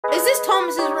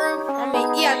Thomas's room.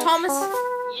 Thomas.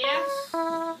 Yes.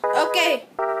 Okay.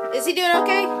 Is he doing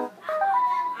okay?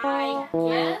 I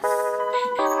guess.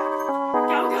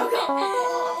 Go.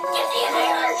 Get the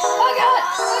inhaler. Oh God.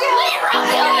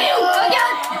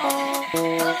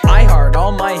 I heart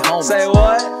all my homies. Say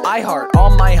what? I heart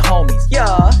all my homies.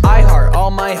 Yeah. I heart all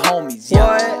my homies. Yeah.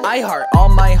 What? I heart all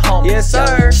my homies. Yes, sir.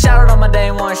 Yeah. Shout out on my day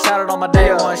one. Shout out on my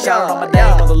day one. Shout out on my day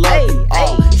one. I love you.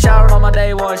 Shout out on my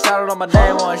day one. Shout out on my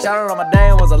day one. Shout out on my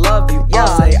day one. I love you. Yeah.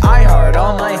 Say I heart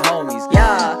all my homies.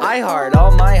 Yeah. I heart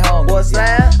all my homies. What's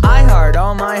that? I heart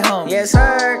all my homies. Yes,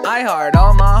 sir. I heart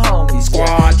all my homies.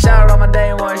 Squad. Shout out on my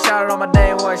day one. Shout out on my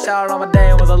day one. Shout out on my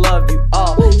day one. I love you.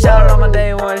 Shout out on my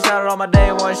day one. Shout out on my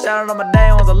day one. Shout out on my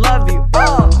day one. I love you.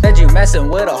 Said you messing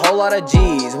with a whole lot of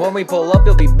G's. When we pull up,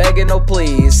 you'll be begging no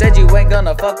please. Said you ain't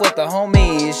gonna fuck with the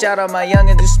homies. Shout out my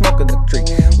youngins who smoking the tree.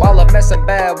 While I'm messing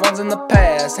bad ones in the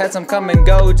past, had some come and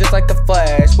go just like the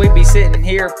Flash. We be sitting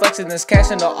here flexing this cash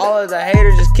until all of the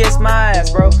haters just kiss my ass,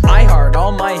 bro. I heart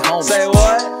all my homies. Say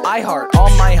what? I heart all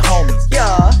my homies.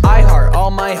 Yeah. I heart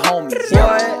all my homies.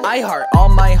 What? I heart all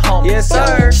my homies. Yes,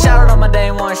 sir. Shout out on my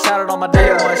day one. Shout out on my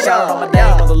day one. Shout out on my day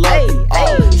one. I love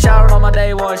you. Shout out on my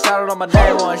day one. Shout out on my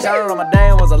day one. Shout out on my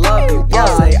day one. I love you. Yeah.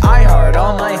 Say I heart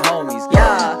all my homies.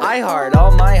 Yeah. I heart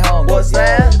all my homies. What's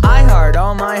that? I heart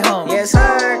all my homies. Yes,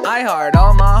 sir. I heart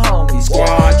all my homies.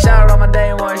 Squad. Shout out on my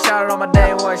day one. Shout out on my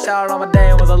day one. Shout out on my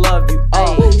day one. I love you.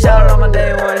 Shout out on my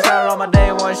day one. Shout out on my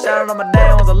day one. Shout out on my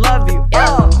day one. I love you.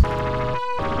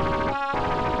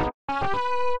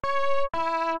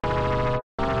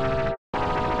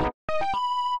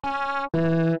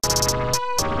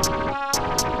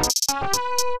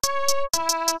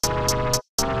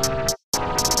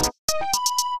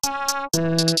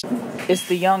 It's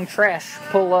the young trash.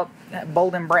 Pull up that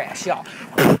bold and brash, y'all.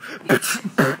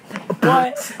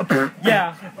 What?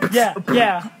 Yeah.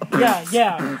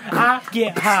 I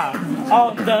get high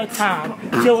all the time,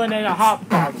 chilling in a hot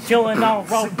box, chilling on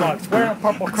Roblox, wearing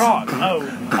purple Crocs.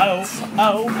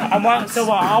 I'm white, so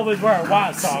I always wear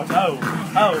white socks.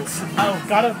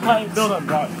 Gotta play building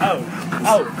blocks.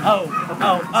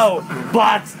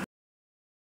 Blocks.